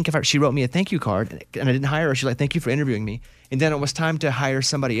if she wrote me a thank you card, and I didn't hire her, she's like, thank you for interviewing me, and then it was time to hire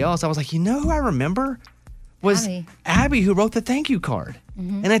somebody else. I was like, you know who I remember was Abby who wrote the thank you card,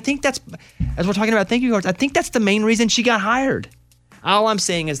 and I think that's, as we're talking about thank you cards, I think that's the main reason she got hired. All I'm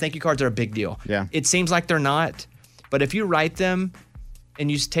saying is thank you cards are a big deal. Yeah. It seems like they're not. But if you write them and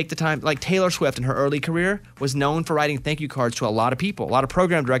you take the time, like Taylor Swift in her early career was known for writing thank you cards to a lot of people, a lot of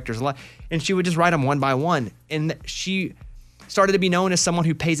program directors, and she would just write them one by one. And she started to be known as someone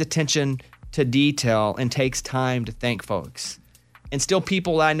who pays attention to detail and takes time to thank folks. And still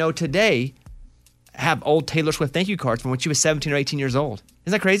people that I know today have old Taylor Swift thank you cards from when she was 17 or 18 years old.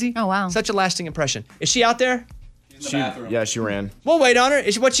 Isn't that crazy? Oh, wow. Such a lasting impression. Is she out there? She ran. We'll wait on her.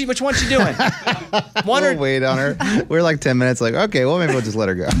 Which one's she doing? We'll wait on her. We're like 10 minutes. Like, okay, well, maybe we'll just let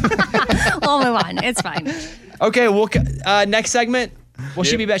her go. We'll move on. It's fine. Okay, well, next segment. Will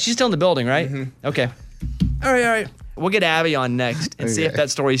she be back? She's still in the building, right? Mm-hmm. Okay. All right. We'll get Abby on next and see if that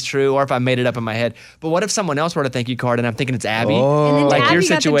story's true or if I made it up in my head. But what if someone else wrote a thank you card and I'm thinking it's Abby? And then like Abby your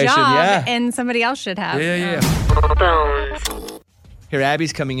situation, got the job, yeah. and somebody else should have. Yeah. Here,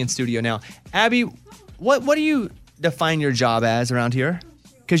 Abby's coming in studio now. Abby, what do you define your job as around here?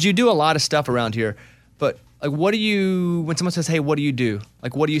 Because you do a lot of stuff around here, but like, what do you, when someone says, hey, what do you do?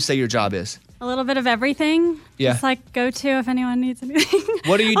 Like, what do you say your job is? A little bit of everything. Yeah. Just like go to if anyone needs anything.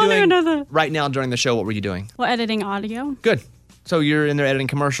 What are you doing right now during the show? What were you doing? Well, editing audio. Good. So you're in there editing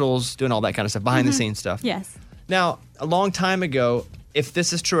commercials, doing all that kind of stuff, behind the scenes stuff. Yes. Now, a long time ago, if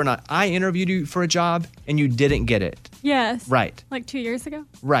this is true or not, I interviewed you for a job and you didn't get it. Yes. Right. Like 2 years ago.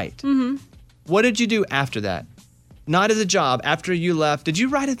 Right. Mm-hmm. What did you do after that? Not as a job. After you left, did you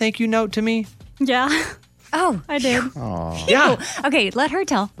write a thank you note to me? Yeah. Oh, I did. Aww. Yeah. Okay, let her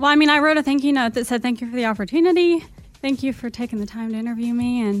tell. Well, I mean, I wrote a thank you note that said, thank you for the opportunity. Thank you for taking the time to interview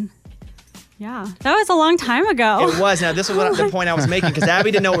me. And yeah, that was a long time ago. It was. Now, this was the point I was making because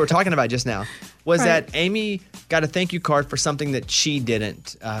Abby didn't know what we were talking about just now. Was that Amy got a thank you card for something that she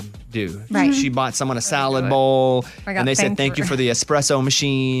didn't do. Right. She bought someone a salad bowl, I got and they said thanked thank you for- for the espresso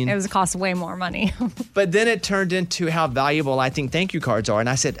machine. It was cost way more money. But then it turned into how valuable I think thank you cards are. And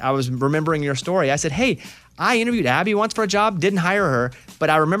I said, I was remembering your story. I said, hey, I interviewed Abby once for a job, didn't hire her, but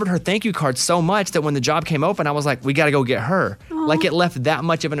I remembered her thank you card so much that when the job came open, I was like, we got to go get her. Aw. Like it left that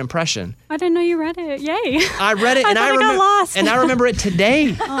much of an impression. I didn't know you read it. Yay. I read it and I got lost. and I remember it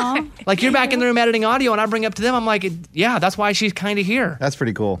today. Aw. Like you're back in the room editing audio and I bring up to them, I'm like, yeah, that's why she's kind of here. That's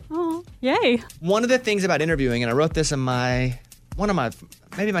pretty cool. Oh, yay. One of the things about interviewing, and I wrote this in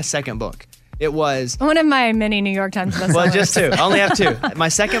maybe my second book. It was one of my many New York Times bestsellers. well, just two. I only have two. My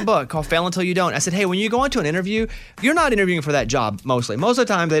second book called Fail Until You Don't. I said, hey, when you go into an interview, you're not interviewing for that job mostly. Most of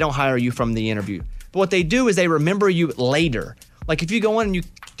the time, they don't hire you from the interview. But what they do is they remember you later. Like if you go in and you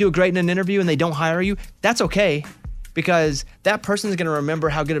do great in an interview and they don't hire you, that's okay. Because that person is going to remember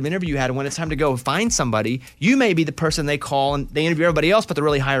how good of an interview you had. And when it's time to go find somebody, you may be the person they call and they interview everybody else, but they're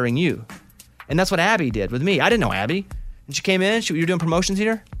really hiring you. And that's what Abby did with me. I didn't know Abby. And she came in, you were doing promotions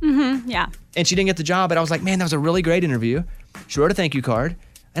here? Mm-hmm. Yeah. And she didn't get the job, but I was like, man, that was a really great interview. She wrote a thank you card.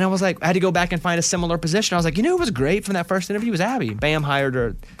 And I was like, I had to go back and find a similar position. I was like, you know who was great from that first interview? It was Abby. Bam, hired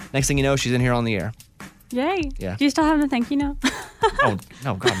her. Next thing you know, she's in here on the air. Yay. Yeah. Do you still have the thank you note? Oh,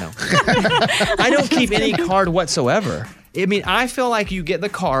 no, God, no. I don't keep any card whatsoever. I mean, I feel like you get the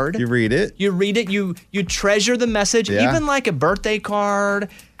card. You read it. You treasure the message, Yeah. even like a birthday card.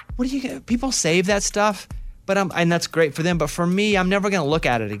 What do you get? People save that stuff, and that's great for them. But for me, I'm never going to look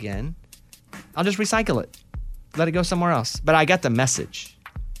at it again. I'll just recycle it. Let it go somewhere else. But I got the message.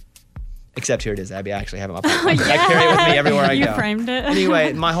 Except here it is, Abby. I actually have it in my pocket. I carry it with me everywhere I go. You framed it.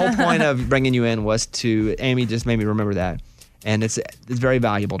 Anyway, my whole point of bringing you in was Amy just made me remember that. And it's very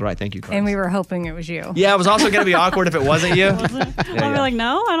valuable to write thank you cards. And we were hoping it was you. Yeah, it was also going to be awkward if it wasn't you. Was it? I'll be like,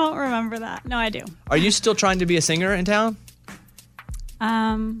 no, I don't remember that. No, I do. Are you still trying to be a singer in town?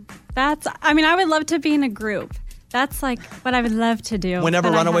 I would love to be in a group. That's like what I would love to do. Whenever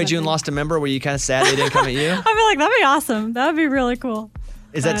but I Runaway haven't June been. lost a member, were you kind of sad they didn't come at you? I'd be like, that'd be awesome. That would be really cool.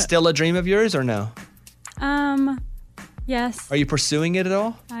 Is that still a dream of yours or no? Yes. Are you pursuing it at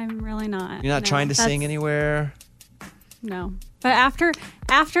all? I'm I'm really not. You're not trying to sing anywhere? No. But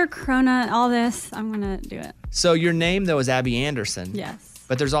after Corona, all this, I'm going to do it. So your name, though, is Abby Anderson. Yes.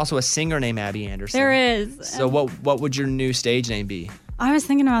 But there's also a singer named Abby Anderson. There is. So what would your new stage name be? I was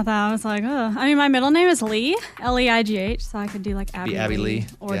thinking about that. I was like, oh. I mean, my middle name is Lee, Leigh, so I could do like Abby, Abby Lee.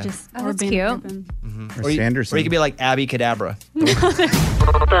 Or Yeah. just Oh, or that's being cute. Ribbon. Mm-hmm. Or Sanderson. Or you could be like Abby Cadabra.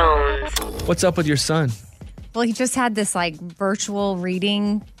 What's up with your son? Well, he just had this like virtual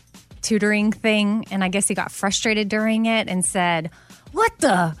reading tutoring thing, and I guess he got frustrated during it and said, "What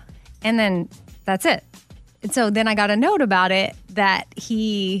the?" And then that's it. And so then I got a note about it that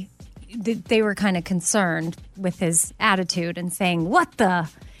they were kind of concerned with his attitude and saying, "What the?"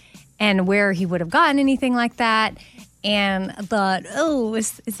 and where he would have gotten anything like that. And I thought, oh,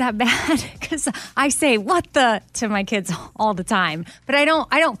 is that bad? Because I say "what the" to my kids all the time, but I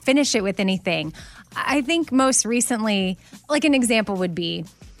don't finish it with anything. I think most recently, like an example would be,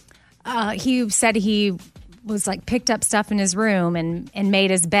 he said he was like picked up stuff in his room and made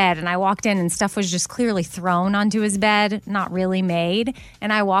his bed, and I walked in and stuff was just clearly thrown onto his bed, not really made.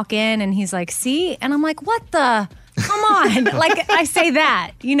 And I walk in and he's like, "See?" And I'm like, "What the? Come on!" Like I say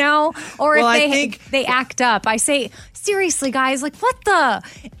that, you know. Or Well, if they act up, I say, "Seriously, guys, like what the?"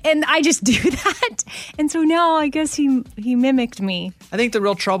 And I just do that. And so now I guess he mimicked me. I think the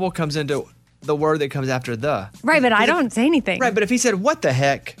real trouble comes into the word that comes after the. Right, but I don't say anything. Right, but if he said "what the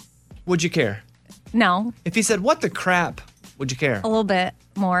heck," would you care? No. If he said "what the crap," would you care? A little bit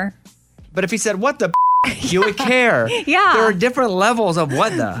more. But if he said "what the," you would care. Yeah. There are different levels of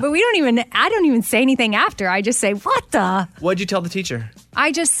 "what the." But I don't even say anything after. I just say, "What the?" What'd you tell the teacher?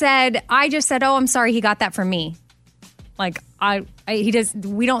 I just said, "Oh, I'm sorry, he got that from me." Like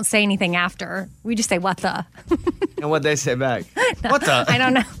we don't say anything after. We just say, "What the?" And what'd they say back? What the? I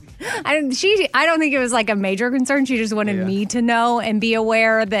don't know. I don't think it was like a major concern. She just wanted me to know and be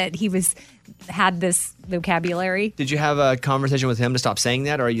aware that he had this vocabulary. Did you have a conversation with him to stop saying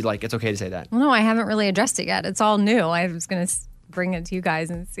that, or are you like, it's okay to say that? Well, no, I haven't really addressed it yet. It's all new. I was going to bring it to you guys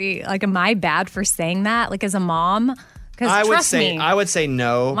and see. Like, am I bad for saying that? Like, as a mom? Because trust me. I would say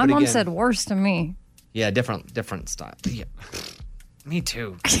no. My but mom again, said worse to me. Yeah, different style. Yeah. Me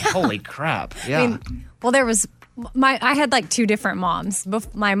too. Holy crap. Yeah. I mean, well, I had like two different moms.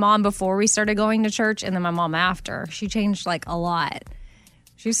 My mom before we started going to church, and then my mom after. She changed like a lot.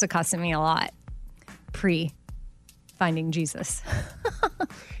 She used to cuss at me a lot pre-finding Jesus.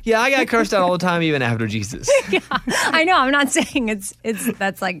 Yeah, I got cursed out all the time, even after Jesus. Yeah, I know. I'm not saying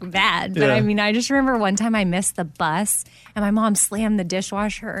that's like bad, but Yeah. I mean, I just remember one time I missed the bus, and my mom slammed the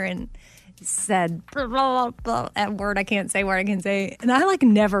dishwasher and said blah, blah, blah, that word I can't say, and I like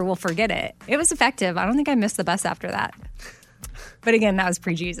never will forget it. It was effective. I don't think I missed the bus after that. But again, that was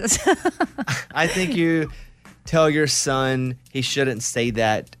pre-Jesus. I think you tell your son he shouldn't say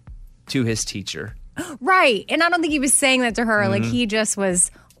that to his teacher. Right. And I don't think he was saying that to her. Like, he just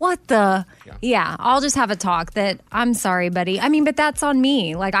was, "What the?" Yeah, I'll just have a talk that, "I'm sorry, buddy." I mean, but that's on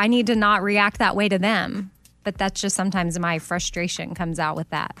me. Like, I need to not react that way to them. But that's just sometimes my frustration comes out with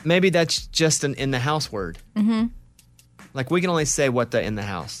that. Maybe that's just an in-the-house word. Mm-hmm. Like, we can only say "what the" in the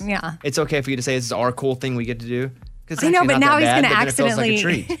house. Yeah. It's okay for you to say this is our cool thing we get to do. I know, but now he's going to Like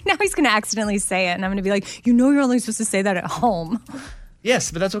accidentally. Now he's going to accidentally say it, and I'm going to be like, "You're only supposed to say that at home."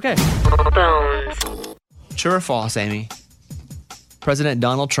 Yes, but that's okay. True or false, Amy? President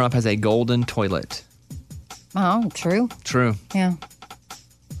Donald Trump has a golden toilet. Oh, true. True. Yeah.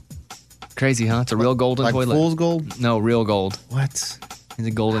 Crazy, huh? It's a real golden Like toilet. fool's gold? No, real gold. What? It's a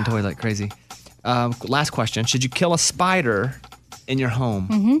golden toilet. Crazy. Last question. Should you kill a spider in your home?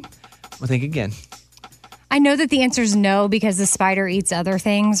 Mm-hmm. Well, think again. I know that the answer is no because the spider eats other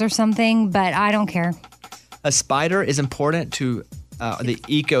things or something, but I don't care. A spider is important to the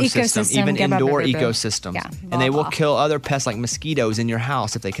ecosystem, even indoor ecosystems. Yeah. And they will kill other pests like mosquitoes in your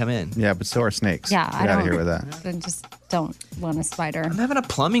house if they come in. Yeah, but so are snakes. Yeah, Get out of here with that. I just don't want a spider. I'm having a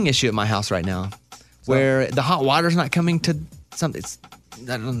plumbing issue at my house right now where the hot water's not coming to something.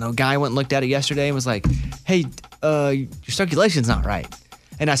 I don't know. Guy went and looked at it yesterday and was like, "Hey, your circulation's not right."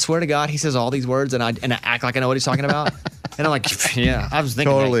 And I swear to God, he says all these words and I act like I know what he's talking about. And I'm like, yeah, I was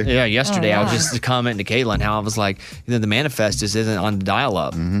thinking Totally. that. Yeah, yesterday I was yeah. just commenting to Caitlin how I was like, the manifest just isn't on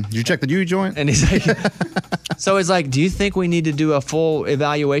dial-up. Mm-hmm. Did you check the U joint? And he's like, so he's like, "Do you think we need to do a full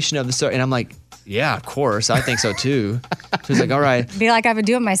evaluation of the And I'm like, yeah, of course. I think so too. So he's like, all right. Be like, I would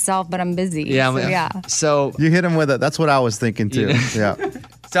do it myself, but I'm busy. Yeah, So, yeah. So You hit him with it. That's what I was thinking too. Yeah.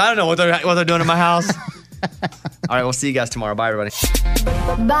 So I don't know what they're doing in my house. All right, we'll see you guys tomorrow. Bye, everybody.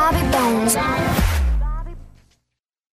 Bobby Bones.